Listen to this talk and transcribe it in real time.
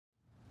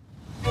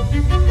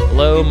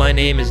Hello, my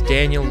name is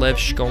Daniel Lev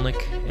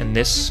Shkolnik, and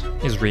this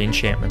is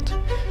Reenchantment,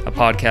 a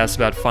podcast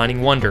about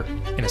finding wonder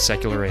in a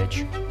secular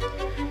age.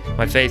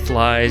 My faith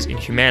lies in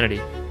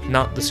humanity,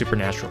 not the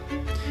supernatural.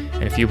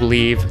 And if you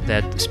believe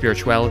that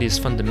spirituality is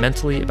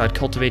fundamentally about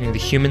cultivating the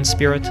human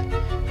spirit,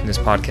 then this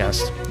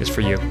podcast is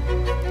for you.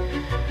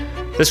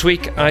 This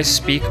week, I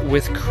speak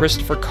with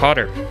Christopher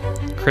Cotter.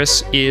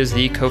 Chris is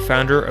the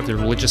co-founder of the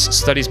Religious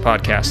Studies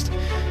podcast.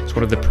 It's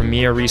one of the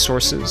premier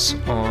resources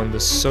on the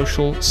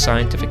social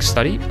scientific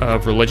study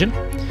of religion.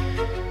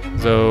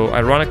 Though,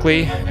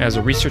 ironically, as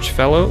a research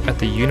fellow at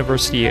the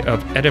University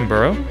of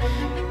Edinburgh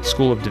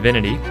School of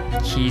Divinity,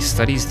 he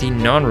studies the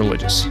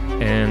non-religious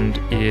and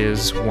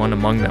is one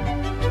among them.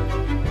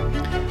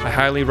 I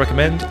highly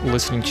recommend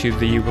listening to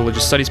the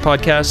Religious Studies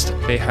podcast.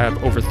 They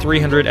have over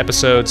 300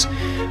 episodes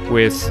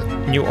with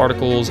new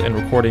articles and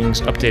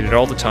recordings updated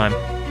all the time.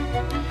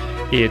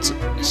 It's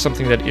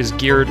something that is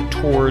geared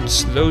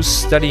towards those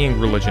studying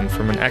religion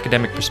from an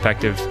academic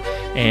perspective,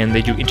 and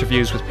they do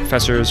interviews with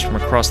professors from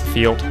across the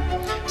field.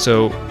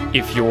 So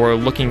if you're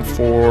looking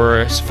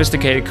for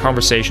sophisticated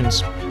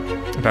conversations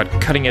about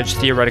cutting-edge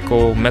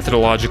theoretical,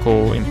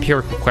 methodological,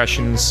 empirical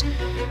questions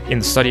in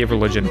the study of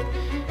religion,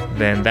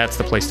 then that's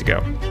the place to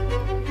go.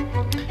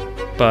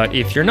 But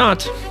if you're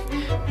not,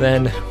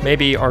 then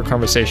maybe our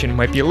conversation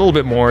might be a little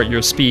bit more at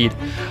your speed.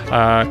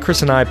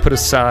 Chris and I put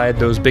aside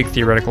those big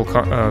theoretical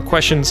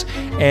questions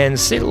and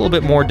stayed a little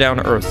bit more down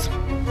to earth.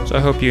 So I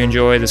hope you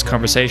enjoy this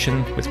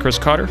conversation with Chris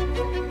Cotter.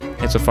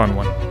 It's a fun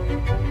one.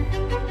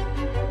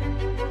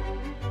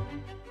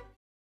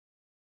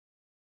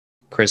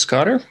 Chris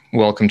Cotter,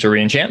 welcome to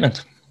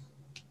Reenchantment.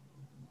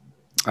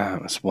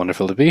 It's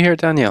wonderful to be here,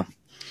 Daniel.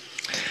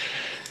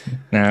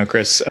 Now,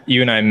 Chris,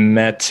 you and I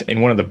met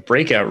in one of the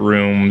breakout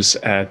rooms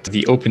at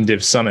the Open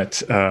Div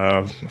Summit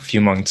a few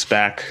months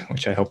back,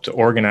 which I helped to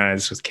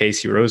organize with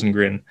Casey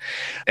Rosengren.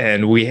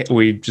 And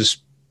we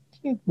just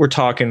were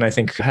talking, I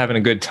think, having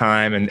a good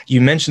time. And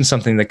you mentioned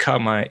something that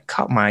caught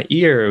my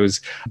ear. It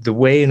was the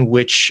way in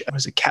which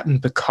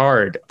Captain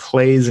Picard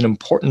plays an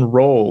important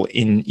role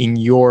in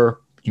your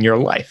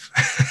life.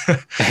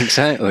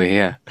 Exactly,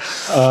 yeah.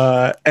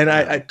 And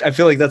I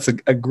feel like that's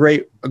a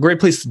great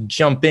place to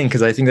jump in,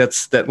 because I think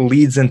that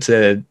leads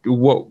into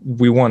what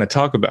we want to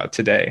talk about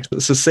today.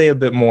 So say a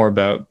bit more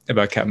about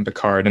Captain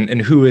Picard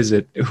and who is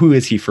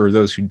he for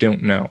those who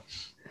don't know?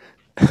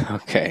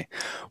 Okay.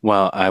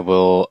 Well, I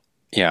will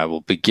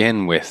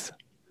begin with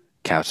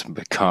Captain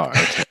Picard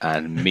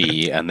and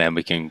me, and then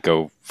we can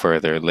go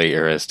further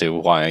later as to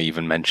why I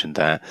even mentioned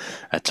that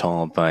at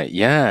all. But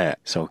yeah,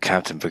 so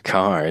Captain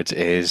Picard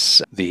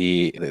is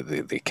the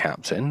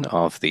captain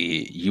of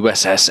the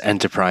USS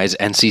Enterprise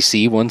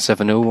NCC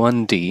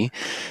 1701D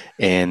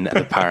in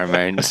the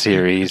Paramount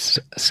series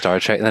Star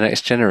Trek The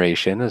Next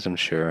Generation, as I'm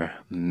sure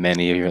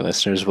many of your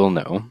listeners will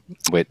know,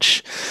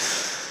 which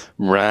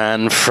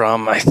ran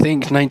from, I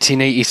think,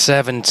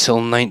 1987 till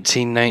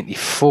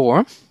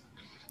 1994.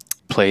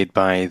 Played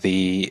by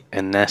the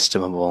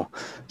inestimable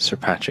Sir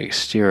Patrick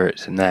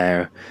Stewart.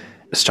 Now,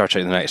 Star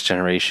Trek The Next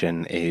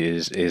Generation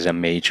is a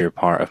major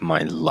part of my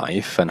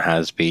life and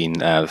has been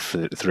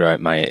throughout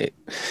my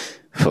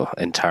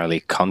entirely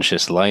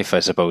conscious life,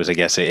 I suppose. I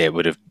guess it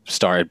would have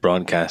started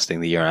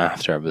broadcasting the year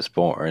after I was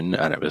born,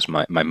 and it was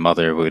my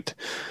mother would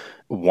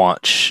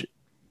watch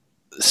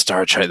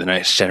Star Trek The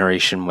Next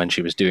Generation when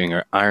she was doing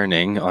her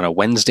ironing on a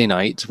Wednesday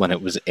night when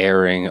it was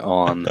airing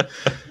on...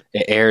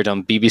 It aired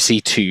on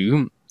BBC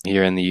Two.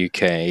 Here in the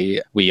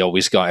UK, we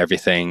always got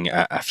everything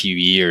a few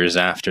years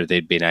after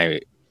they'd been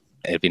out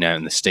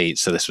in the States.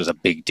 So this was a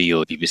big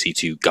deal. BBC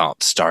Two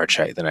got Star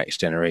Trek The Next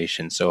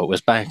Generation. So it was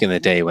back in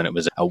the day when it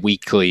was a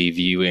weekly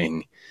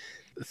viewing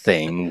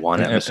thing,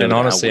 one episode. And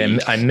honestly,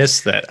 I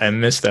missed that. I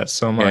missed that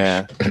so much.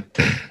 Yeah.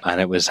 And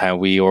it was how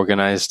we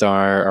organized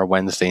our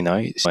Wednesday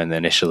nights. And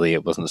initially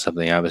it wasn't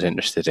something I was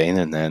interested in.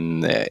 And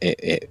then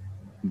it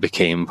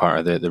became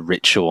part of the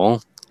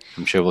ritual.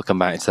 I'm sure we'll come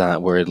back to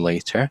that word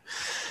later.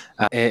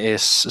 It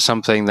is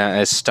something that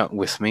has stuck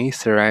with me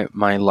throughout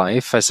my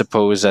life. I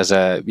suppose as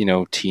a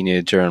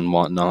teenager and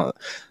whatnot,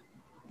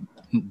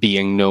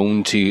 being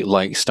known to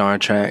like Star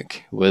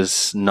Trek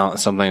was not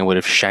something I would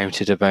have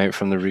shouted about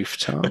from the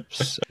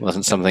rooftops. It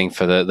wasn't something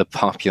for the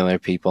popular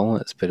people,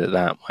 let's put it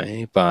that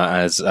way. But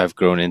as I've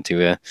grown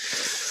into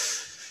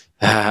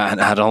an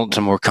adult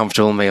and more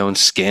comfortable in my own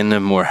skin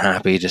and more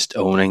happy just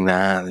owning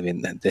that, I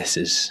mean, this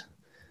is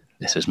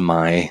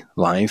my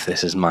life,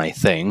 this is my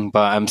thing.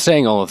 But I'm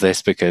saying all of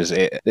this because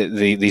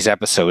these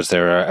episodes,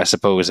 there are, I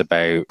suppose,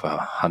 about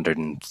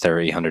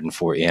 130,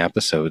 140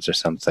 episodes or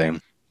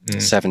something.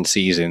 7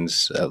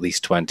 seasons, at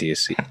least 20 a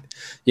season.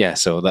 Yeah,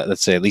 so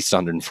let's say at least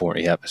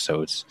 140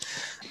 episodes.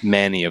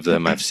 Many of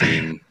them I've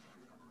seen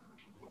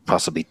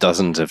possibly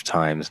dozens of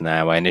times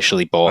now. I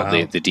initially bought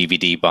the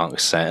DVD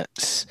box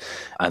sets,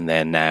 and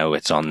then now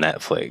it's on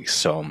Netflix.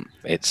 So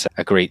it's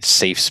a great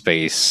safe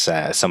space,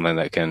 something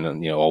that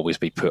can always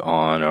be put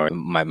on. Or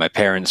my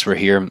parents were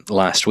here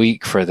last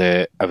week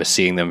I was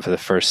seeing them for the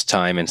first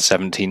time in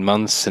 17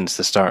 months since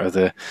the start of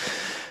the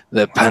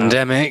the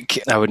pandemic.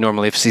 I would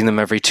normally have seen them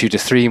every 2 to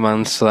 3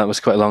 months, so that was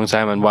quite a long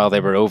time. And while they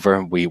were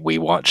over, we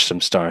watched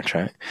some Star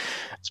Trek.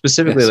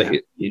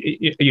 Specifically,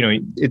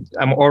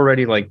 I'm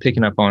already like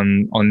picking up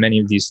on many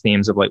of these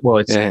themes of like, well,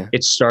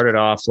 it started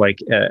off like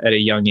at a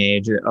young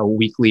age, a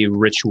weekly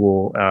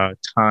ritual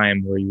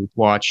time where you would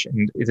watch,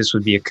 and this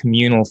would be a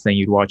communal thing.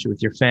 You'd watch it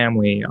with your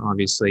family,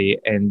 obviously,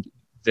 and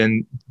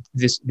then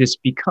this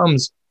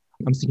becomes.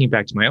 I'm thinking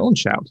back to my own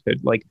childhood.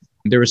 Like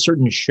there were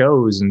certain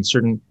shows and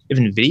certain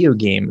even video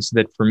games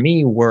that for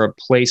me were a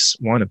place,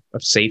 one of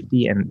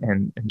safety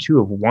and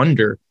two of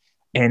wonder,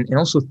 and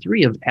also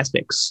three of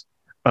ethics.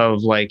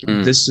 Of like,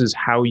 this is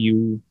how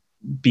you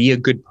be a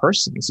good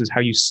person. This is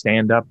how you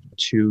stand up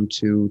to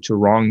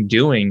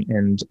wrongdoing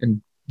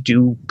and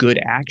do good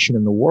action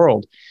in the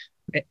world.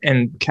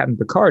 And Captain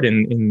Picard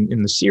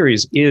in the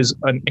series is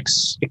an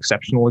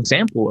exceptional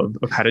example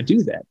of how to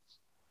do that.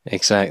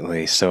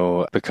 Exactly.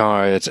 So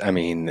Picard, I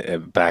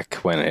mean, back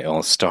when it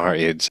all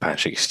started,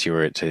 Patrick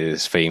Stewart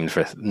is famed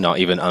for not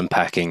even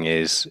unpacking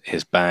his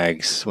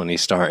bags when he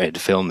started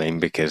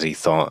filming because he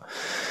thought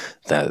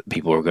that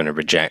people were going to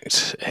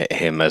reject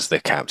him as the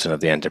captain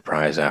of the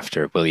Enterprise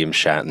after William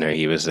Shatner.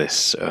 He was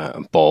this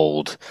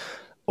bald,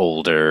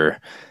 older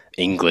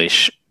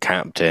English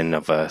captain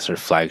of a sort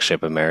of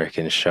flagship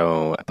American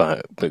show,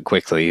 but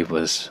quickly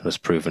was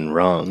proven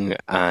wrong.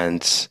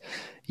 And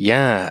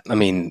yeah, I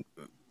mean,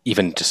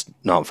 even just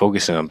not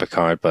focusing on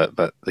Picard,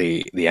 but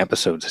the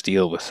episodes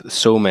deal with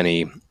so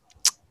many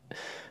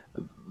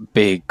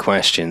big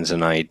questions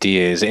and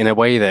ideas in a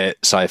way that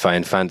sci-fi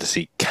and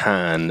fantasy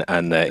can,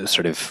 and that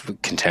sort of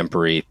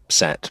contemporary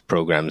set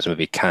programs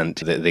maybe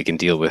can't. That they can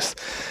deal with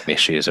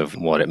issues of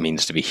what it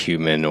means to be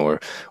human, or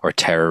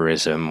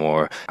terrorism,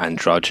 or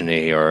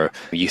androgyny, or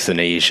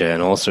euthanasia,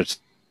 and all sorts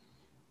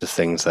of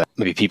things that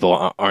maybe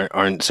people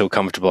aren't so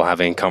comfortable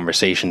having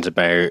conversations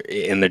about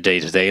in their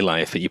day-to-day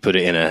life, but you put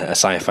it in a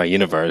sci-fi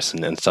universe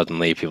and then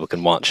suddenly people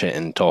can watch it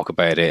and talk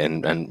about it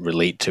and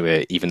relate to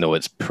it, even though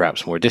it's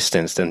perhaps more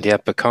distanced. And yeah,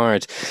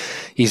 Picard,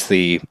 he's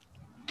the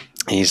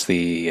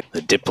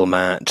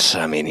diplomat.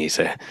 I mean,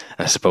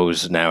 I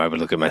suppose now I would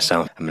look at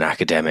myself, I'm an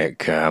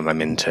academic,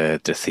 I'm into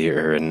the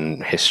theatre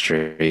and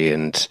history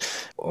and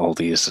all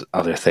these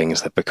other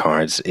things that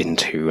Picard's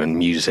into, and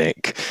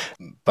music.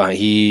 But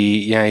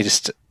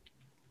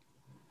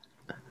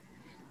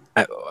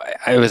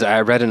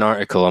I read an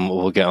article, and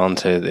we'll get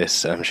onto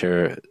this, I'm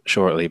sure,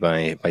 shortly,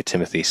 by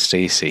Timothy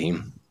Stacey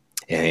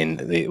in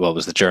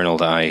the journal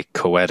that I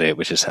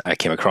co-edit, I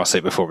came across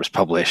it before it was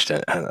published,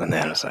 and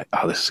then I was like,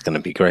 oh, this is going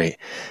to be great.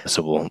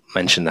 So we'll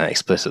mention that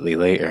explicitly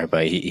later.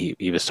 But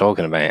he was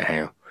talking about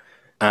how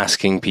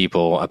asking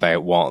people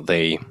about what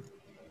they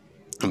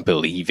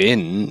believe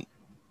in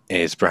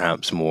is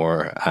perhaps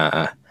more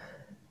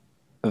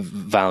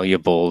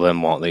valuable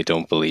than what they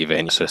don't believe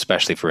in. So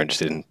especially if we're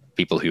interested in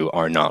people who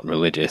are not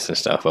religious and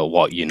stuff, well,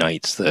 what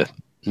unites the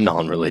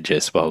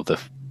non-religious? Well, the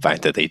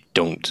fact that they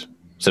don't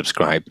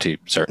subscribe to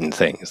certain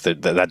things.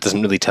 That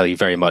doesn't really tell you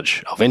very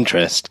much of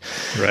interest.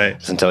 Right. It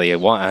doesn't tell you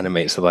what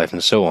animates the life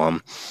and so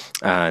on.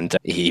 And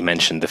he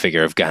mentioned the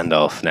figure of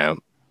Gandalf. Now,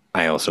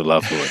 I also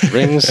love Lord of the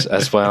Rings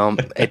as well.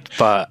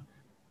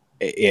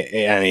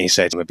 And he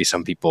said maybe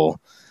some people,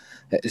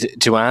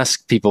 to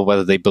ask people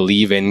whether they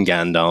believe in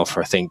Gandalf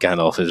or think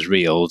Gandalf is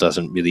real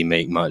doesn't really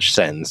make much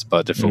sense,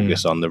 but to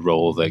focus on the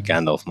role that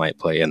Gandalf might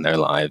play in their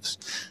lives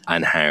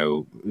and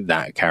how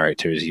that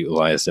character is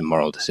utilized in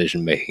moral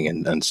decision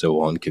making and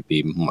so on could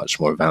be much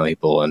more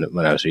valuable. And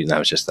when I was reading, I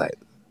was just like,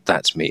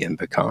 that's me in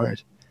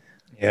Picard.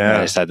 Yeah. And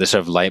I just had this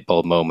sort of light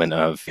bulb moment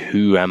of,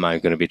 who am I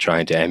going to be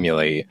trying to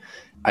emulate?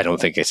 I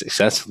don't think I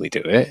successfully do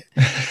it.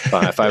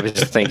 But if I was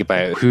to think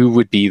about who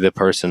would be the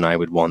person I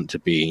would want to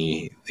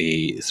be,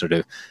 the sort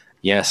of,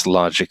 yes,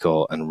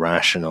 logical and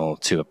rational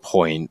to a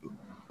point,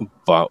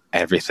 but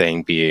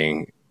everything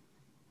being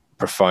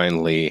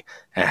profoundly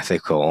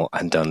ethical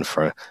and done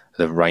for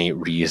the right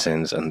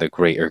reasons and the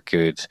greater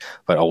good,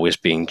 but always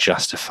being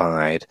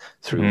justified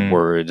through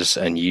words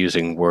and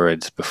using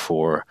words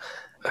before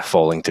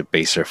falling to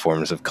baser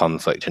forms of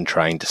conflict and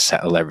trying to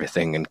settle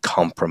everything and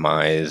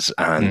compromise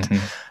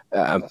and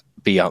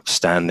be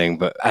upstanding,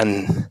 but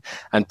and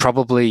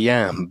probably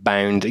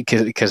bound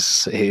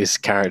because his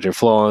character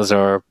flaws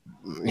are,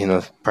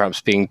 perhaps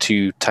being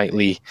too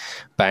tightly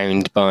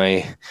bound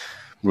by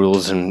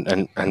rules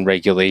and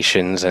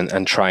regulations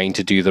and trying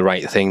to do the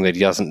right thing, that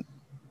he doesn't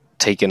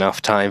take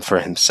enough time for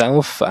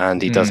himself,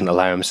 and he doesn't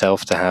allow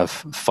himself to have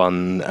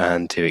fun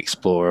and to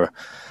explore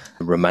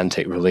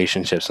romantic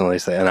relationships and all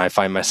these things. And I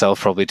find myself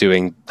probably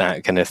doing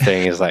that kind of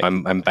thing. Is like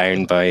I'm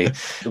bound by,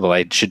 well,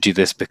 I should do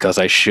this because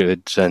I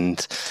should,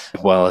 and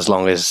well, as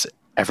long as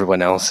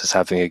everyone else is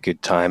having a good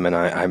time and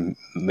I'm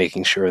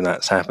making sure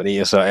that's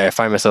happening. So I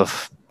find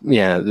myself,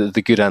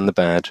 the good and the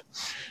bad.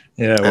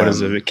 Yeah, what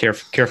is it?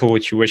 Careful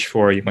what you wish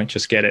for, you might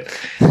just get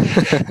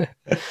it.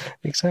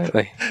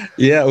 Exactly.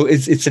 Yeah,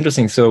 it's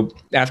interesting. So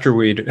after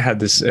we'd had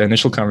this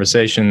initial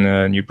conversation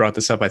and you brought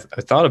this up, I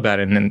thought about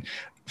it, and then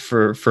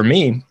for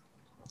me,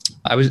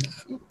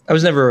 I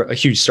was never a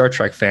huge Star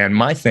Trek fan.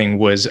 My thing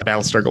was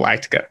Battlestar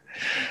Galactica.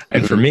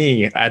 And for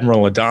me,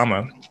 Admiral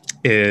Adama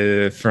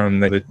from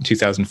the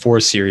 2004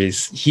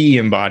 series, he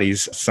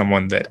embodies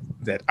someone that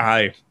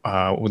I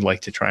would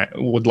like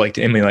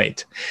to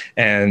emulate,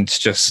 and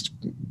just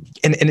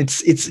and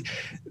it's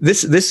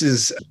this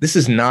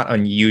is not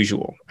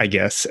unusual, I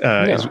guess,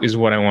 is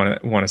what I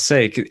want to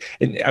say.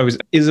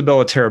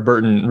 Isabella Tara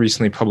Burton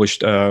recently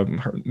published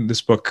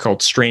this book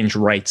called Strange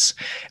Rights,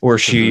 where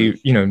she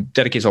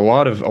dedicates a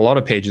lot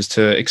of pages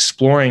to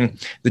exploring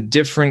the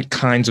different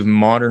kinds of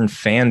modern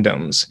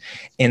fandoms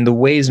and the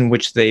ways in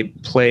which they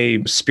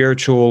play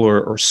spiritual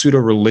or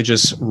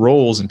pseudo-religious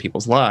roles in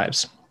people's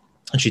lives.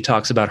 And she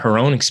talks about her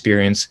own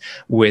experience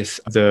with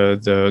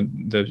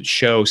the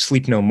show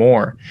Sleep No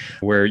More,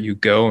 where you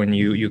go and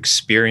you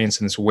experience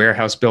in this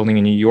warehouse building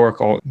in New York,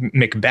 all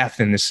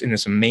Macbeth in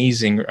this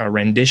amazing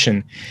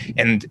rendition,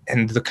 and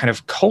the kind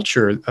of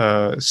culture,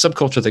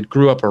 subculture that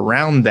grew up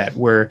around that,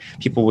 where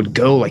people would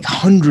go like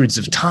hundreds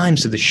of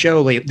times to the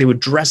show. They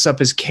would dress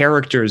up as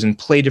characters and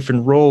play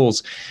different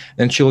roles.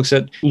 And she looks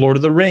at Lord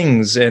of the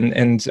Rings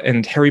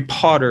and Harry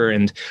Potter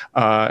and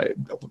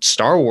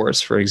Star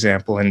Wars, for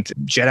example, and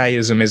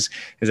Jedi is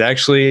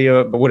actually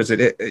what is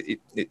it?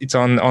 It's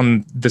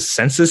on the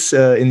census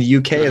in the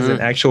UK as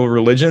an actual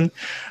religion.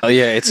 Oh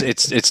yeah,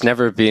 it's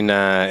never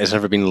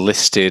been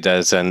listed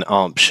as an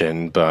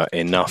option, but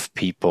enough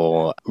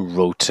people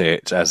wrote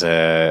it as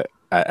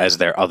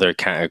their other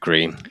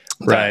category.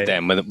 Right.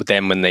 Then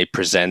when they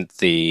present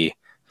the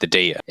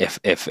data,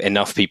 if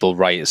enough people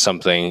write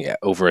something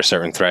over a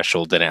certain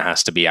threshold, then it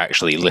has to be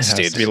actually listed.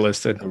 It has to be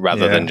listed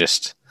rather than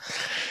just.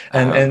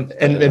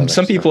 And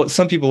some people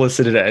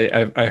listed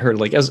it. I heard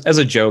like as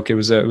a joke. It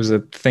was a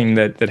thing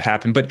that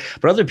happened. But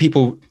other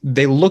people,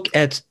 they look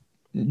at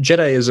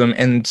Jediism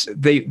and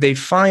they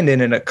find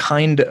in it a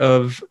kind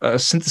of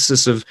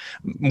synthesis of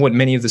what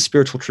many of the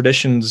spiritual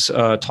traditions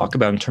talk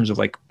about in terms of,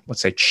 like,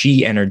 let's say,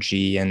 chi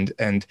energy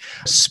and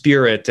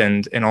spirit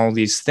and all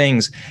these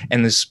things,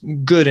 and this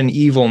good and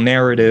evil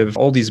narrative,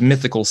 all these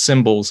mythical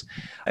symbols.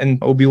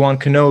 And Obi-Wan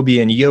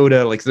Kenobi and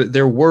Yoda, like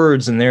their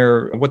words and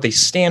what they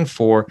stand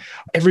for,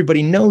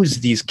 everybody knows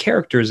these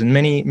characters, and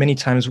many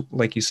times,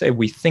 like you say,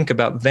 we think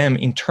about them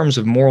in terms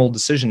of moral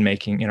decision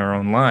making in our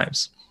own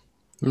lives.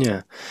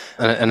 Yeah,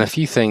 and a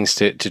few things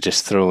to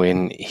just throw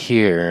in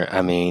here.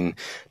 I mean,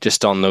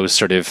 just on those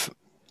sort of,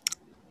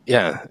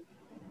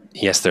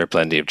 yes, there are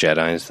plenty of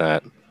Jedis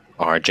that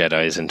are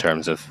Jedis in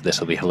terms of this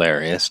will be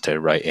hilarious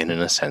to write in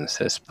a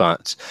census,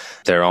 but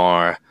there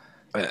are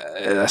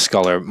a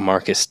scholar,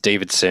 Marcus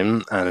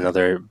Davidson, and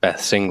another Beth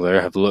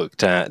Singler have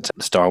looked at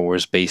Star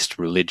Wars-based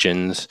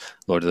religions,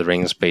 Lord of the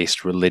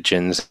Rings-based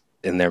religions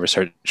in their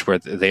research, where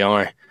they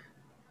are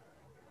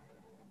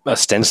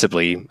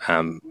ostensibly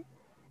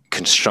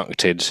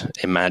constructed,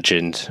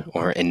 imagined,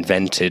 or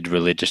invented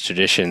religious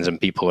traditions, and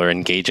people are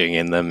engaging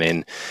in them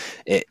in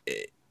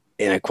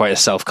a quite a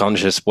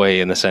self-conscious way,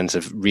 in the sense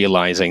of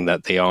realizing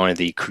that they are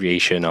the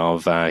creation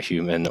of a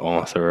human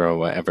author or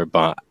whatever,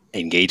 but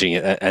engaging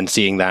it and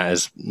seeing that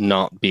as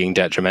not being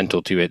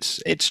detrimental to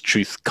its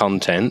truth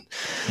content.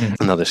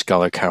 Mm-hmm. Another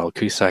scholar, Carol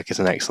Cusack, has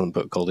an excellent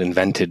book called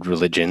Invented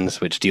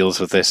Religions, which deals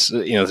with this,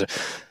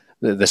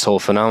 this whole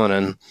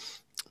phenomenon.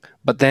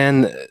 But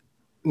then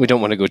we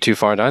don't want to go too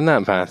far down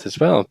that path as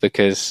well,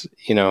 because,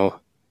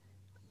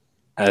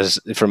 as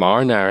from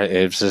our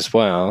narratives as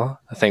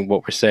well, I think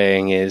what we're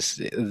saying is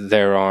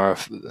there are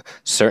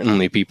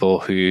certainly people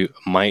who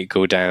might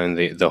go down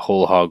the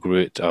whole hog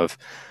route of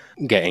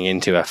getting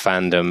into a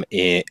fandom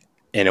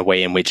in a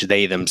way in which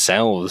they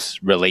themselves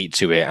relate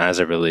to it as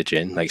a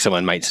religion. Like,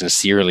 someone might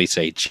sincerely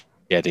say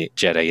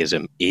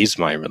Jediism is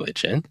my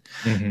religion.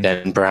 Mm-hmm.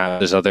 Then perhaps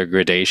there's other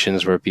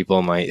gradations where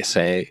people might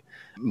say,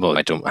 well,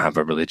 I don't have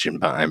a religion,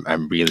 but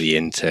I'm really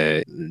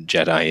into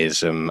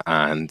Jediism,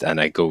 and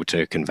I go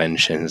to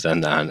conventions,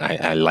 and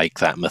I like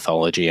that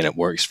mythology, and it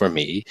works for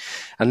me.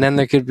 And then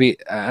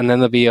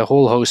there'll be a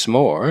whole host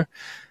more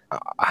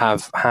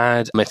have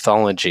had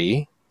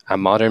mythology, a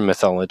modern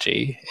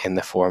mythology, in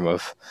the form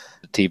of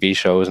TV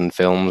shows and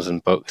films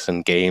and books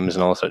and games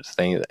and all sorts of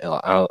things.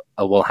 I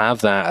will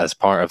have that as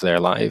part of their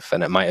life,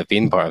 and it might have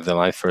been part of their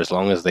life for as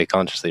long as they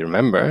consciously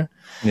remember.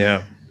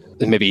 Yeah.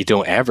 Maybe you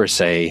don't ever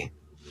say,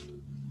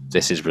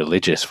 this is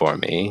religious for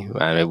me,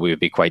 and it would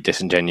be quite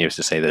disingenuous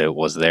to say that it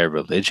was their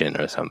religion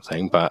or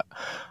something, but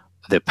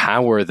the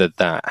power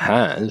that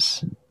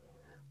has,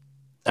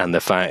 and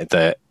the fact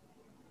that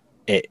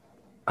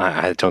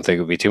I don't think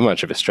it would be too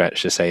much of a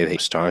stretch to say that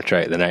Star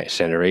Trek: The Next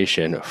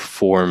Generation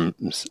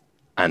forms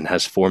and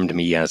has formed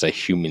me as a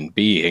human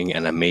being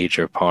and a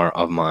major part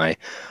of my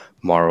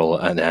moral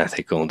and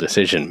ethical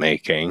decision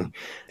making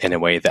in a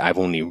way that I've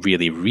only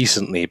really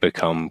recently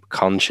become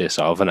conscious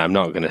of. And I'm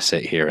not going to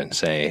sit here and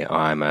say, oh,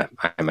 I'm a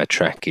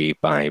Trekkie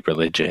by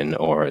religion,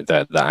 or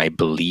that I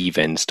believe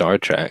in Star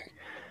Trek.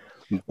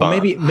 But well,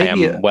 maybe I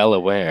am well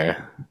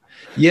aware.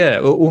 Yeah,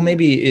 well,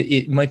 maybe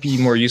it might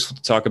be more useful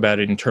to talk about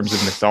it in terms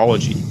of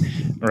mythology,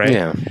 right?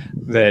 Yeah.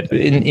 that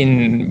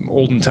in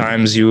olden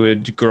times you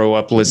would grow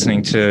up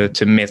listening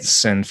to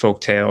myths and folk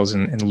tales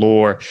and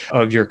lore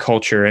of your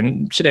culture.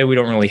 And today we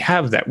don't really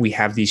have that. We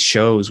have these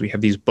shows, we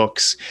have these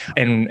books,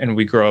 and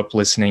we grow up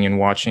listening and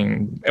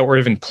watching or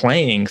even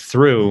playing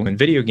through in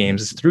video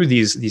games through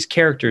these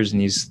characters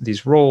and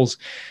these roles.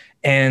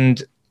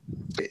 And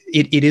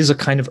it is a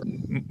kind of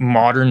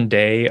modern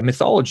day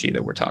mythology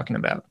that we're talking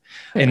about.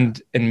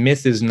 And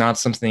myth is not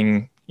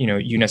something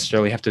you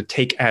necessarily have to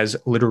take as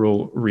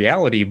literal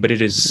reality, but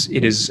it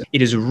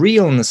is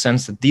real in the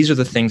sense that these are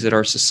the things that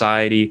our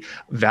society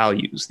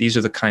values. These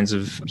are the kinds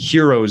of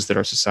heroes that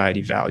our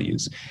society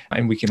values,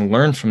 and we can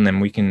learn from them.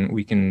 We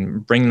can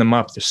bring them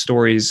up. The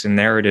stories and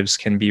narratives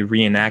can be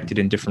reenacted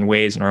in different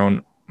ways in our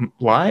own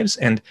lives,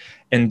 and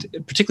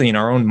particularly in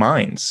our own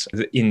minds.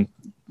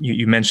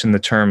 You mentioned the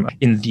term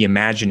in the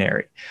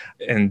imaginary,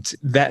 and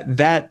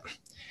that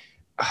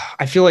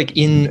I feel like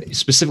in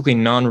specifically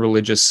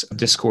non-religious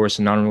discourse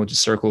and non-religious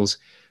circles,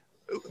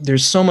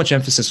 there's so much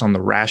emphasis on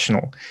the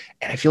rational,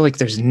 and I feel like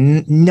there's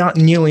not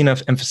nearly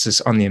enough emphasis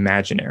on the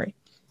imaginary.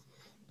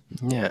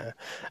 Yeah.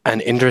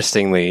 And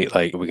interestingly,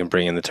 like, we can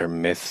bring in the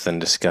term myth and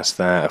discuss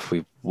that if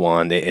we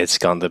want. It's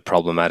got the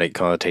problematic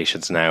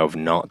connotations now of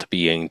not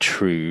being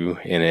true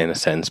in a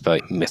sense,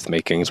 but myth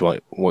making is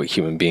what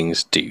human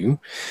beings do.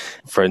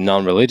 For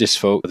non-religious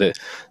folk, the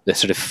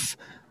sort of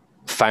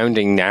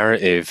founding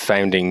narrative,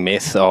 founding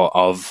myth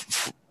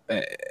of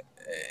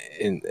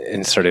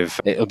in sort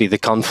of, it'll be the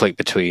conflict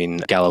between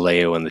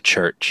Galileo and the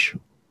church.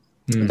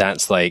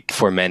 That's like,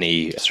 for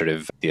many sort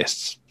of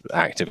theists,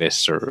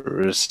 activists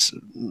or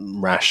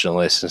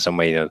rationalists in some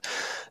way,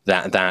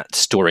 that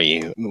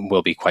story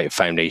will be quite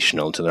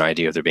foundational to the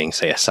idea of there being,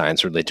 say, a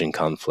science-religion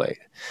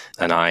conflict.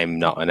 And I'm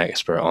not an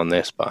expert on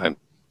this, but I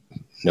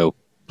know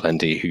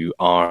plenty who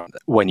are.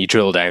 When you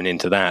drill down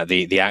into that,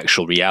 the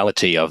actual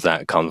reality of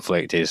that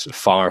conflict is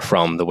far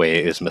from the way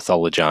it is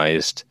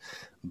mythologized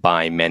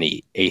by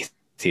many atheists,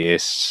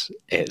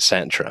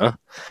 etc.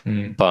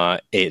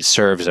 But it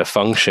serves a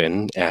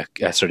function,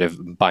 a sort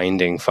of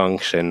binding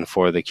function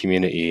for the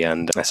community,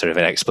 and a sort of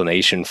an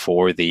explanation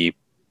for the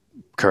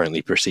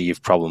currently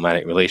perceived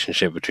problematic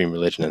relationship between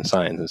religion and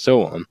science and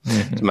so on.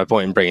 So my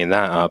point in bringing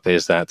that up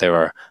is that there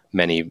are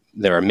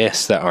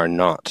myths that are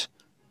not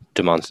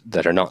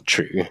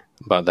true,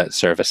 but that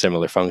serve a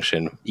similar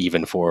function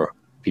even for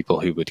people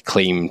who would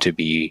claim to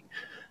be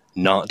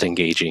not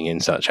engaging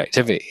in such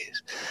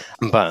activities.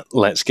 But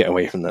let's get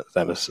away from that.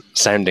 That was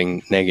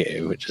sounding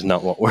negative, which is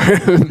not what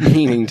we're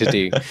meaning to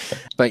do.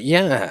 But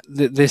yeah,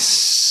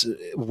 this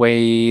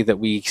way that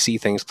we see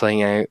things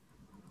playing out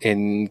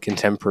in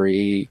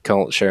contemporary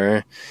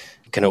culture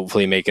can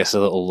hopefully make us a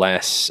little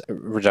less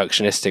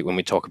reductionistic when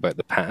we talk about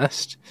the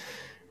past.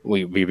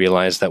 We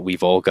realize that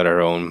we've all got our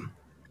own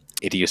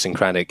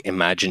idiosyncratic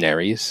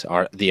imaginaries,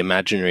 the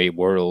imaginary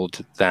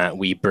world that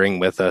we bring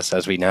with us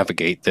as we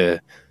navigate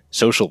the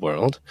social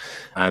world.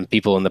 And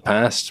people in the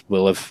past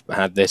will have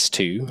had this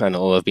too, and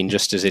it'll have been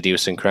just as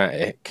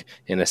idiosyncratic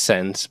in a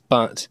sense,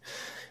 but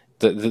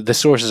the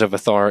sources of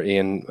authority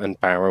and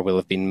power will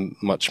have been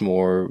much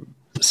more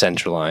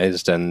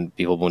centralized, and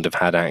people won't have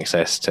had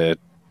access to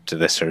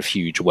this sort of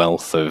huge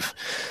wealth of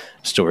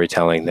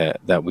storytelling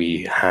that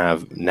we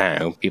have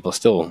now. People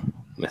still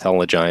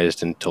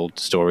mythologized and told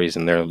stories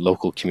in their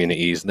local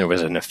communities. There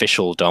was an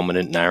official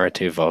dominant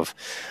narrative of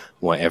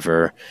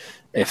whatever.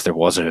 If there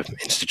was an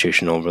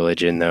institutional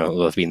religion, there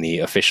will have been the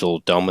official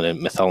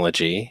dominant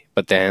mythology.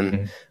 But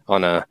then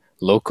on a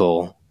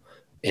local,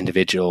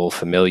 individual,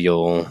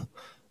 familial,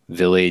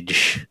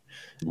 village,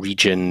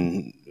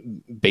 region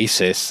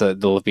basis,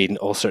 there'll have been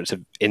all sorts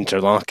of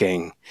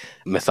interlocking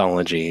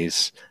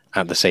mythologies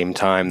at the same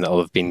time that will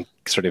have been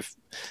sort of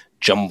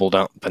jumbled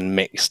up and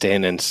mixed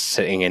in and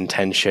sitting in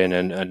tension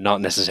and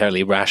not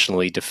necessarily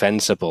rationally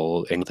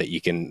defensible, in that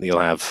you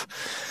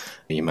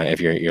might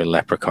have your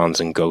leprechauns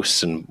and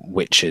ghosts and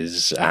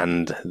witches,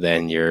 and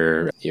then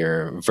your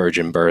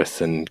virgin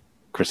birth and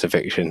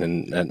crucifixion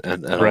and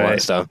all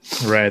that stuff.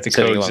 Right, the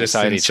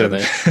coexistence of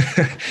these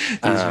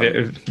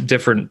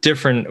different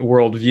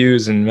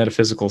worldviews and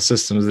metaphysical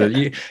systems that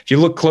if you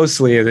look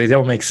closely, they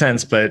don't make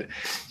sense, but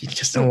you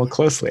just don't look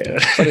closely at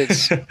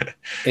it. But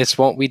it's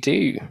what we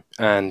do,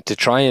 and to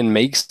try and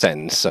make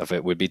sense of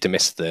it would be to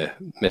miss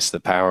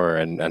the power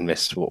and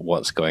miss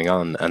what's going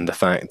on, and the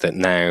fact that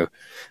now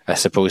I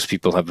suppose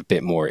people have a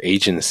bit more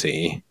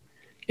agency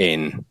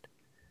in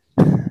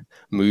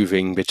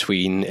moving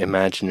between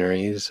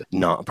imaginaries,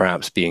 not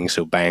perhaps being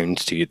so bound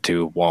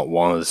to what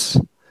was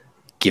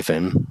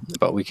given.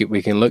 But we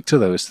can look to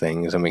those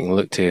things, and we can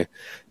look to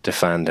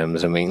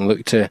fandoms, and we can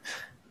look to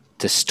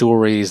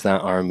stories that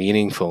are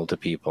meaningful to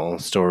people,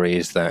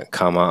 stories that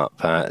come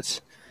up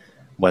at,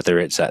 whether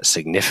it's at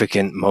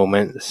significant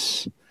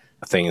moments,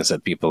 things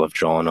that people have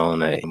drawn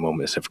on at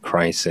moments of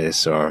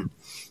crisis or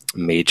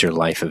major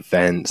life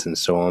events and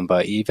so on.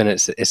 But even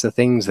it's the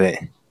things that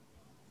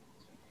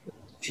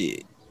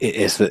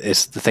it's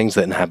the things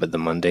that inhabit the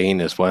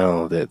mundane as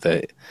well,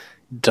 that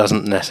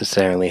doesn't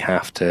necessarily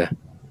have to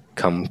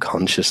come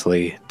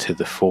consciously to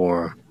the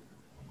fore.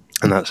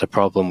 And that's a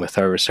problem with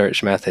our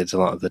research methods a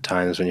lot of the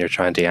times when you're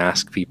trying to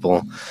ask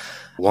people,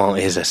 what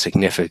is a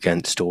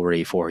significant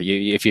story for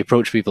you? If you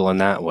approach people in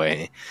that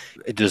way,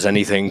 does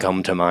anything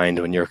come to mind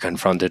when you're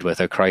confronted with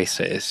a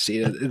crisis?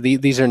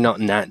 These are not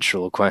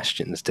natural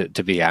questions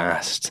to be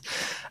asked.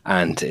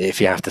 And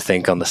if you have to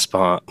think on the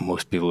spot,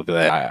 most people will be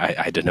like,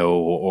 I don't know,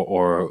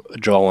 or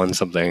draw on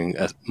something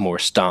more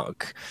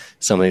stuck,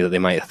 something that they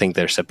might think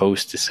they're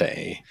supposed to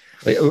say.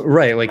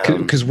 Right, like,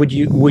 because would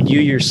you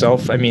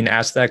yourself, I mean,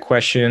 ask that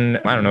question,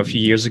 I don't know, a few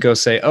years ago,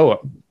 say,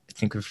 oh,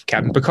 think of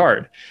Captain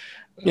Picard.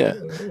 Yeah,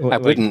 I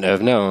wouldn't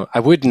have, no. I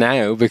would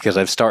now because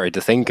I've started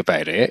to think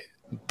about it,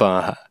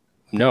 but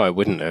no, I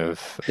wouldn't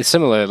have. It's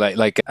similar, there's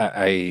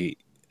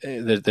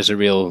a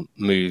real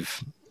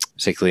move,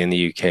 particularly in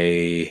the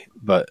UK,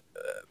 but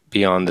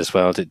beyond as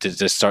well,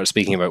 to start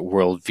speaking about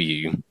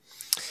worldview.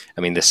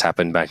 I mean, this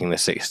happened back in the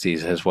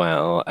 60s as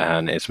well,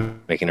 and it's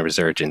making a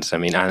resurgence. I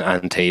mean,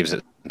 Anne Taves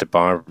at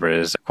Barbara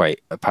is quite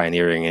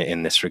pioneering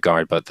in this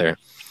regard, but they're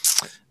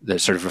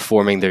sort of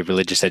reforming their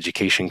religious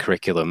education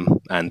curriculum.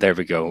 And there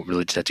we go,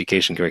 religious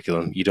education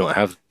curriculum. You don't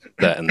have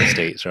that in the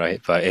States,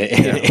 right? But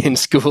in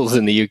schools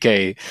in the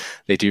UK,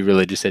 they do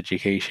religious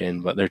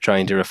education, but they're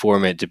trying to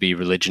reform it to be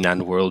religion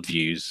and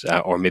worldviews,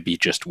 or maybe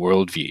just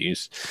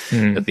worldviews.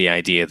 But the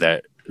idea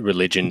that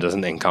religion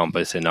doesn't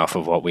encompass enough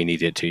of what we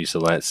need it to, so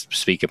let's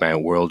speak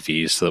about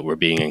worldviews so that we're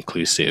being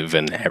inclusive.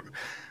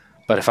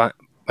 But if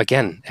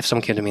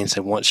someone came to me and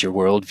said, what's your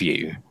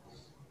worldview?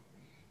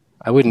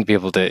 I wouldn't be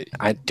able to.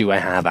 Do I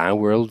have a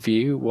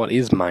worldview? What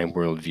is my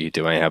worldview?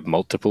 Do I have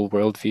multiple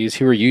worldviews?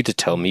 Who are you to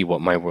tell me what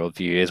my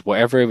worldview is?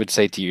 Whatever I would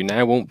say to you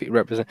now won't be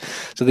represent.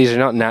 So these are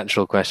not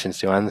natural questions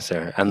to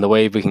answer. And the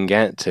way we can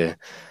get to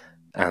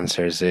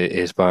answers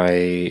is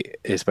by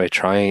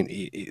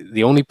trying.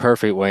 The only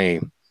perfect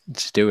way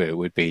to do it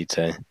would be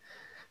to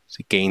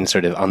gain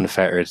sort of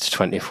unfettered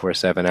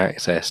 24/7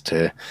 access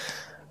to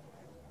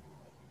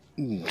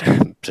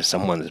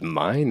someone's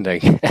mind, I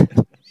guess.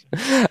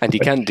 And you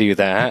can't do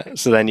that.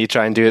 So then you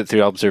try and do it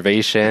through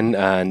observation,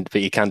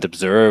 but you can't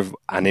observe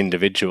an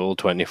individual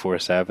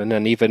 24/7.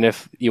 And even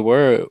if you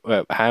were,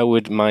 how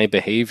would my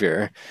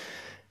behavior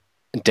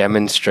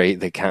demonstrate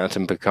that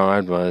Captain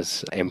Picard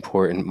was an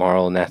important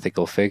moral and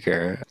ethical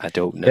figure? I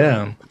don't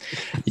know.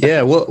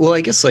 Yeah. Well, I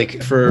guess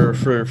like for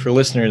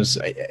listeners,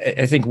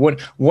 I think one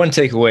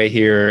takeaway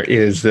here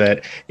is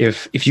that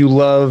if you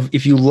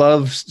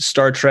love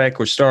Star Trek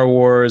or Star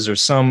Wars or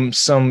some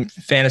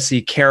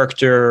fantasy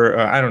character,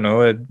 I don't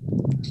know,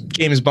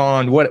 James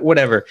Bond,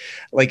 whatever,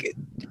 like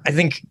I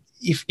think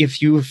if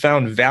you have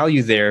found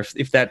value there,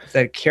 if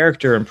that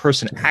character and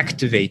person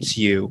activates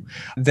you,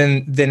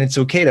 then it's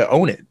okay to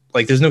own it.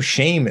 Like there's no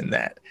shame in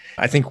that.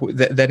 I think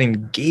that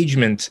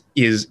engagement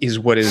is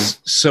what is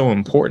so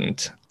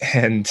important.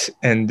 And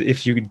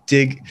if you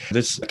dig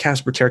this,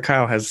 Casper ter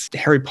Kuile has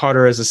Harry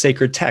Potter as a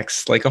sacred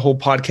text, like a whole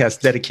podcast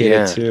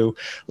dedicated to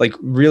like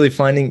really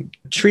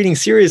treating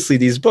seriously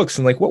these books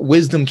and like what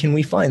wisdom can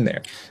we find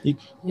there?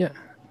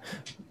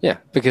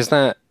 Because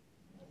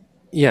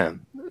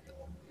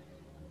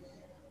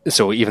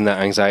so even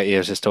that anxiety I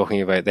was just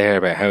talking about there,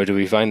 about how do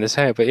we find this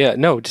out? But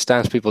just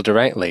ask people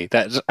directly.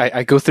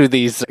 I go through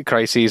these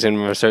crises in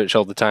research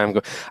all the time.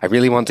 I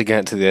really want to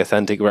get to the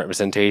authentic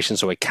representation,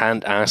 so I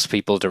can't ask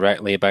people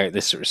directly about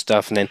this sort of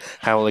stuff. And then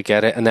how will I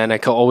get it? And then I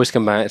can always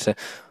come back to,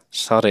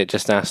 sod it,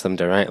 just ask them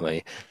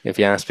directly. If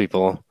you ask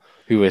people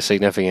who is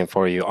significant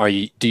for you,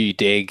 do you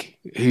dig?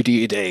 Who do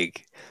you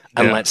dig?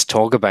 And let's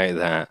talk about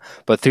that.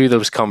 But through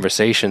those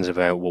conversations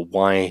about, well,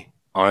 why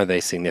are they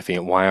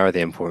significant? Why are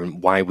they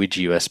important? Why would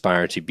you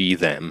aspire to be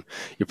them?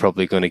 You're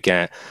probably going to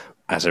get,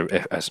 as a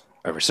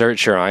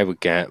researcher, I would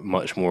get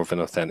much more of an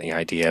authentic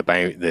idea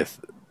about the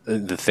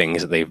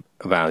things that they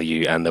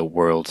value and the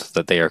world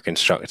that they are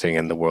constructing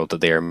and the world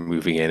that they are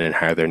moving in and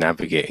how they're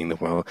navigating the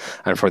world.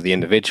 And for the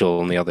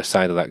individual on the other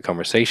side of that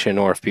conversation,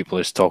 or if people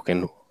are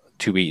talking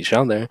to each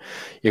other,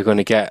 you're going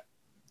to get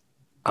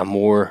a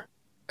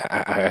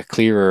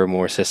clearer,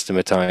 more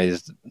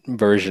systematized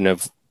version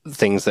of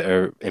things that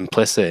are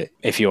implicit.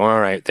 If you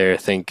are out there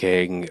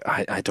thinking,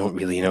 I don't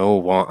really know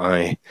what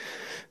I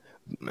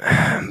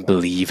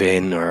believe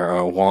in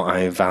or what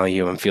I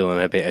value, I'm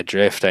feeling a bit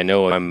adrift. I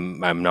know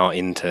I'm not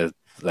into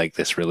like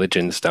this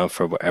religion stuff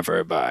or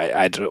whatever,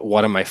 but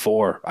what am I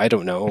for? I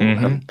don't know.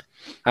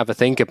 Have a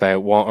think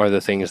about what are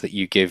the things that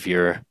you give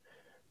your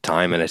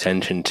time and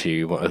attention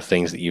to, what are the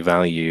things that you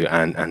value,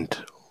 and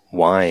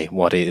why.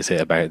 What is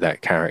it about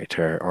that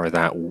character or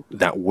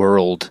that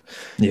world?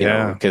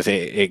 Because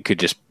it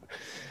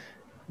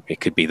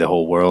could be the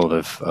whole world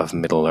of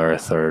Middle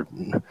Earth or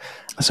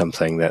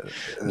something that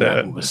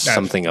was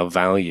something of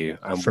value.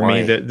 And for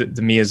me,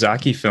 the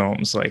Miyazaki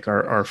films like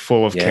are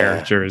full of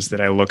characters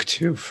that I look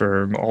to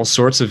for all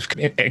sorts of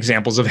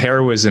examples of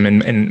heroism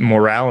and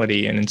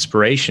morality and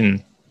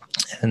inspiration.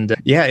 And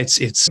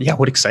it's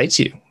what excites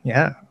you.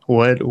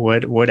 What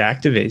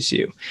activates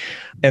you.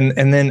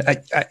 And then I,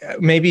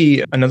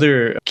 maybe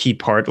another key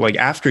part, like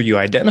after you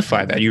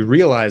identify that, you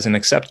realize and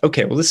accept,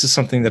 okay, well, this is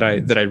something that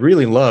I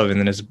really love and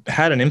that has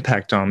had an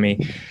impact on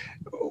me.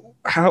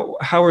 how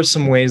are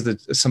some ways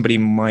that somebody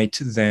might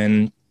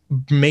then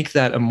make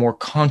that a more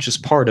conscious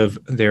part of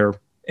their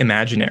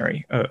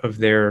imaginary, of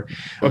their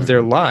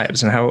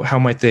lives, and how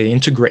might they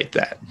integrate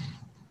that?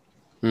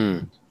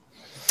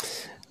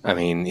 I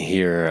mean,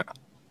 here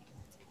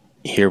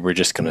we're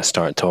just going to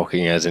start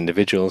talking as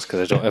individuals, because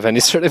I don't have any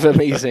sort of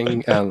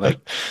amazing like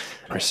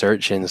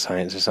research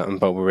insights or something,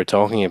 but we were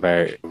talking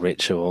about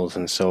rituals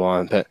and so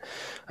on. But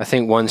I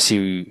think once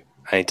you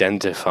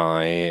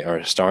identify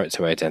or start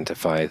to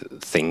identify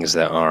things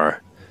that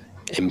are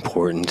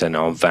important and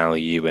of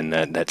value, and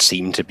that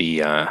seem to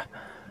be a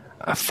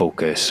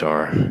focus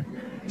or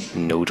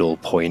nodal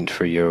point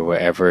for you or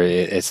whatever,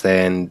 it's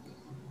then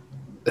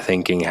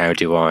thinking, how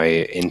do I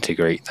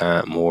integrate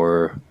that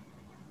more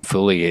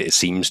fully? It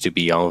seems to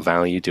be all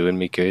value, doing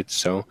me good.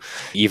 So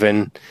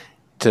even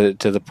to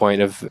the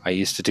point of, I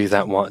used to do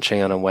that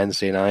watching on a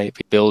Wednesday night,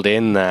 build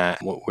in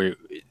that we're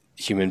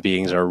human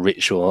beings are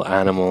ritual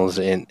animals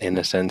in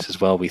a sense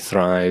as well. We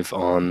thrive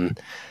on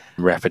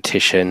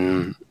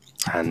repetition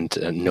and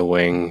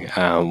knowing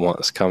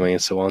what's coming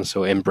and so on.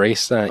 So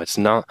embrace that. It's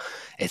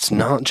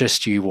not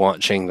just you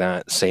watching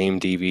that same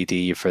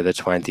DVD for the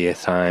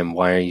 20th time.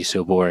 Why are you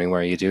so boring? Why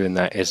are you doing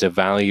that? It's a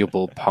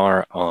valuable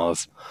part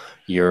of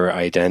your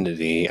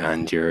identity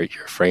and your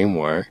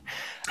framework.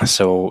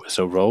 So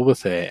roll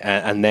with it.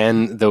 And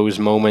then those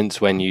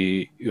moments when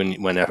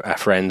a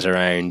friend's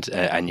around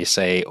and you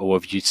say, "Oh,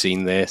 have you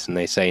seen this?" and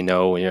they say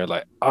no, and you're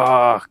like,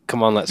 "Oh,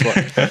 come on, let's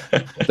watch."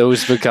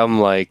 Those become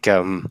like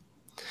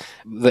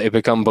they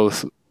become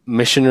both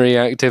missionary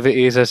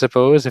activities, I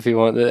suppose, if you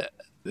want it.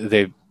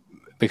 They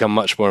become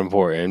much more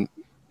important,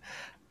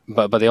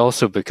 but they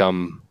also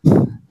become,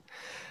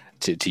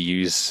 to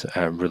use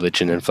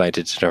religion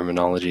inflected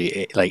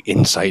terminology, like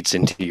insights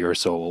into your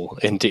soul,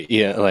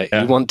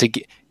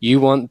 you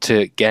want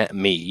to get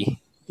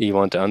me, you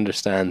want to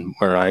understand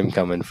where I'm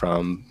coming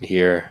from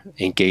here,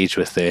 engage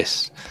with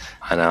this,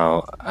 and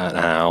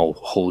I'll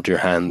hold your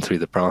hand through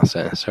the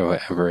process or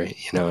whatever.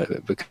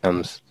 It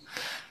becomes,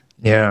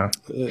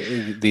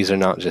 these are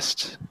not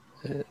just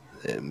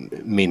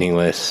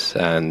meaningless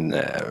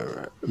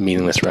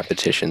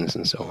repetitions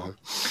and so on.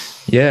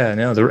 Yeah,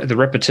 no, the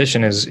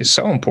repetition is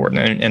so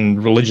important,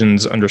 and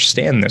religions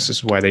understand this. This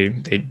is why they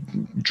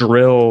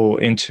drill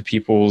into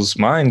people's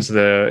minds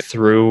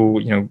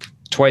through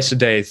twice a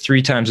day,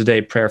 3 times a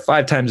day prayer,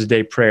 5 times a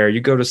day prayer. You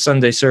go to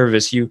Sunday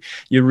service, you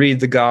read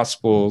the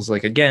Gospels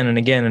like again and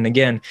again and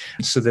again,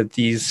 so that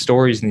these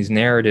stories and these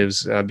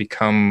narratives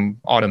become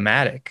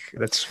automatic.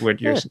 That's what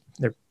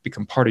they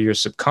become part of your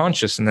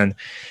subconscious, and then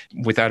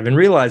without even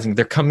realizing,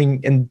 they're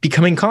coming and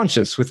becoming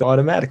conscious with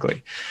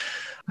automatically.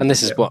 And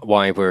this is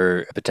why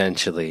we're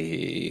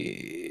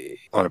potentially,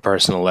 on a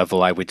personal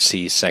level, I would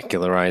see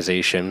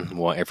secularization,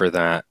 whatever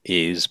that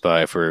is.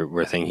 But if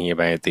we're thinking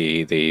about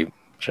the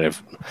sort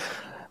of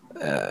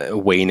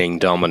waning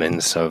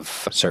dominance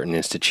of certain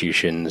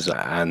institutions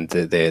and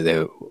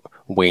the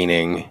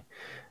waning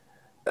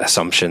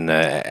assumption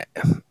that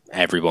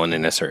everyone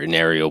in a certain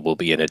area will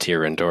be an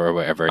adherent or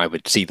whatever, I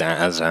would see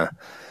that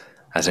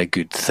as a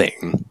good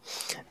thing.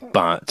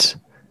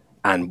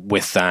 And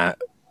with that,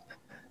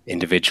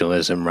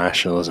 individualism,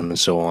 rationalism, and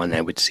so on,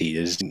 I would see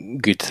as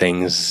good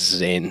things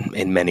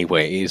in many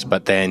ways.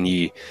 But then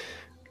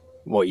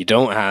what you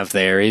don't have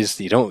there is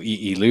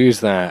you lose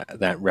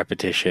that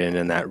repetition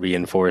and that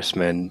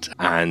reinforcement,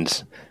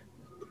 and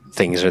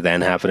things are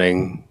then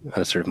happening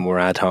on a sort of more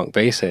ad hoc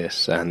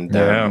basis. And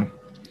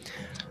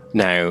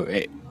now,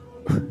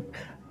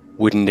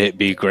 wouldn't it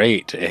be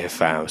great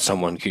if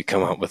someone could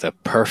come up with a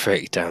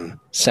perfect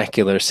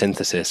secular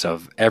synthesis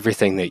of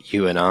everything that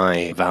you and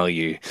I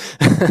value,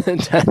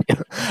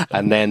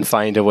 and then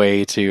find a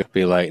way to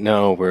be like,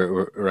 no,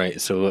 we're right,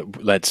 so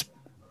let's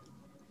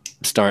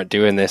start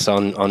doing this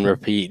on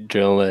repeat,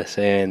 drill this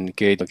in,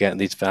 good, we'll get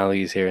these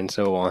values here and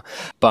so on.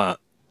 But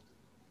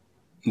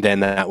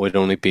then that would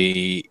only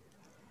be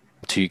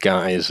 2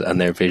 guys and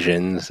their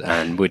visions,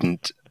 and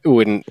wouldn't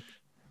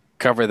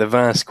cover the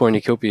vast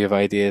cornucopia of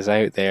ideas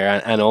out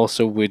there, and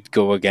also would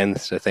go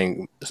against, I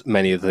think,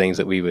 many of the things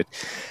that we would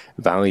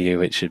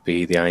value. It should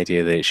be the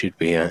idea that it should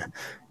be a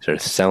sort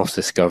of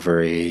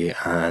self-discovery,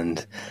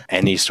 and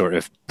any sort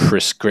of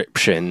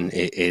prescription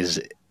is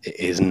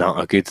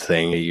not a good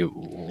thing. You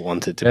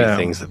want it to be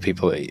things that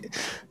people eat.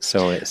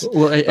 So it's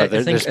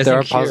there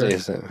are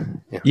positives.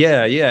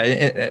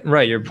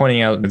 Right. You're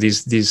pointing out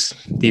these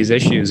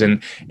issues,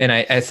 and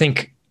I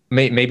think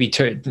maybe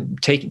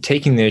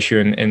taking the issue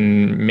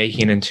and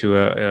making it into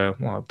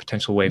a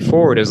potential way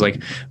forward is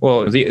like,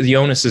 well, the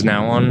onus is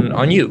now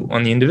on you,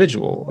 on the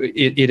individual.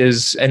 It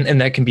is, and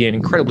that can be an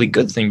incredibly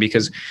good thing,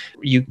 because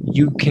you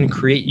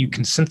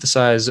can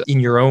synthesize in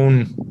your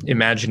own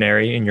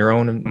imaginary, in your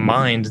own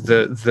mind,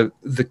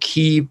 the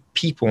key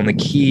people and the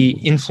key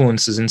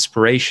influences,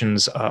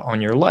 inspirations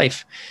on your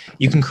life,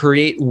 you can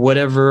create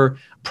whatever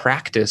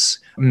practice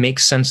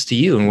makes sense to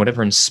you and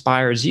whatever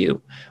inspires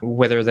you,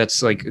 whether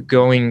that's like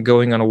going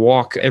on a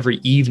walk every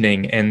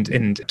evening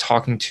and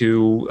talking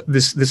to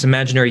this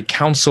imaginary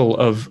council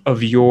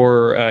of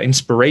your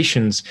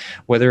inspirations,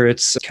 whether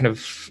it's kind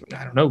of,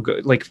 I don't know,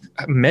 like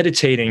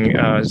meditating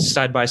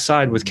side by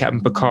side with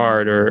Captain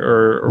Picard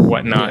or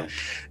whatnot. Yeah.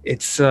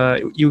 It's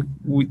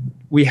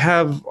we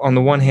have, on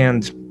the one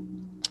hand,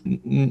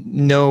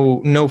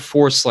 no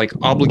force like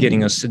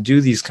obligating us to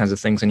do these kinds of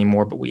things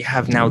anymore, but we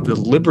have now the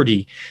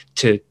liberty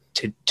to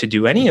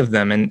do any of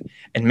them and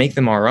make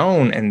them our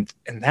own, and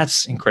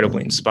that's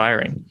incredibly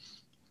inspiring.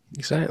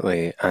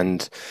 Exactly,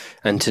 and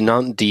to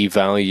not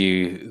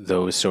devalue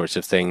those sorts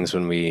of things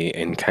when we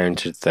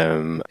encountered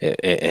them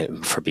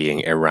for being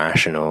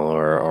irrational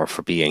or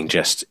for being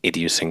just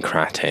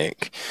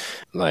idiosyncratic,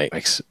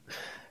 like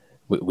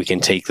we can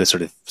take the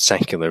sort of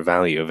secular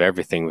value of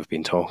everything we've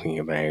been talking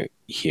about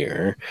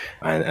here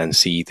and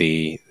see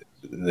the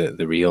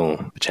real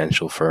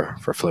potential for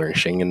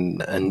flourishing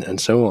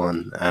and so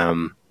on.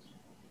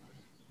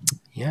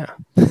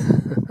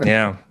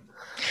 Yeah.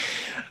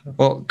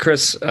 Well,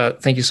 Chris,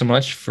 thank you so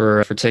much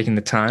for taking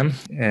the time.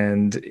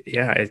 And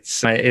yeah,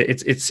 it's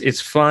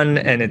fun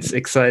and it's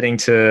exciting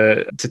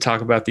to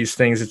talk about these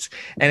things. It's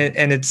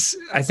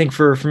I think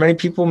for many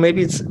people,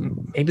 maybe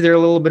they're a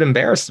little bit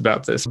embarrassed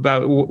about this,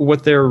 about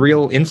what their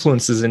real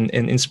influences and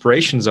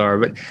inspirations are.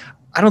 But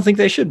I don't think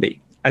they should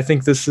be. I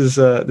think this is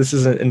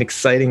an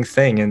exciting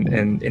thing,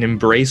 and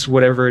embrace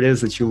whatever it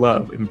is that you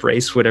love.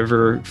 Embrace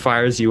whatever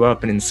fires you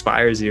up and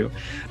inspires you,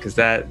 because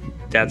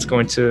that's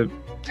going to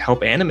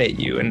help animate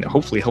you and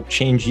hopefully help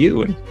change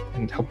you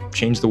and help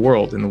change the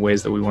world in the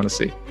ways that we want to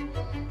see.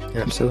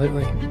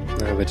 Absolutely.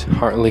 I would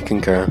heartily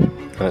concur.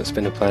 It's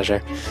been a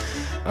pleasure.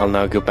 I'll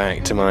now go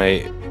back to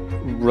my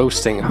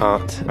roasting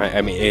hot.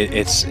 I mean,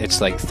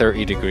 it's like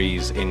 30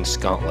 degrees in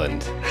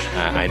Scotland.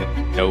 I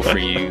know for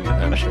you,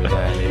 I'm sure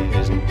that it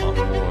is not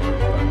more.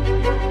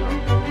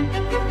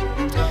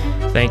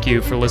 But thank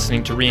you for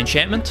listening to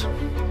Reenchantment.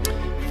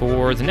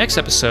 For the next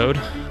episode,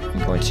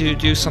 I'm going to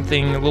do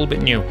something a little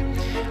bit new.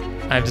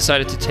 I've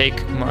decided to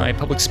take my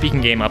public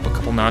speaking game up a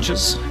couple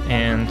notches,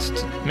 and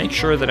to make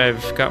sure that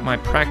I've got my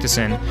practice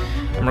in,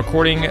 I'm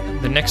recording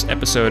the next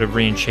episode of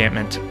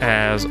Reenchantment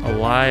as a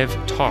live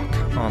talk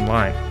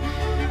online.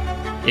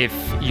 If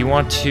you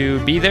want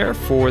to be there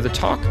for the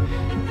talk,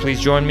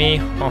 please join me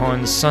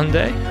on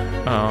Sunday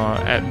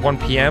at 1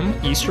 p.m.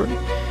 Eastern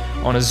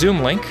on a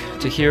Zoom link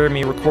to hear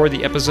me record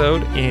the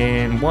episode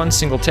in one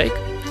single take.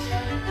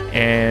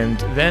 And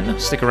then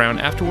stick around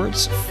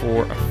afterwards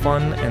for a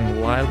fun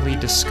and lively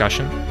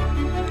discussion.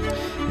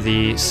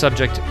 The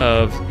subject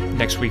of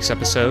next week's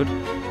episode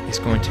is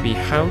going to be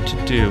how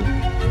to do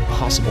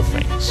impossible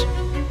things.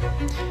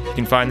 You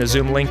can find the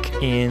Zoom link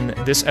in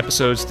this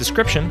episode's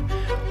description,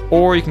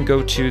 or you can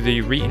go to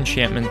the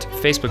Reenchantment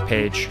Facebook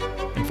page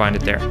and find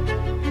it there.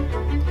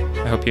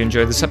 I hope you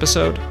enjoyed this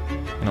episode,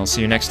 and I'll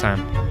see you next time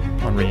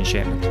on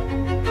Reenchantment.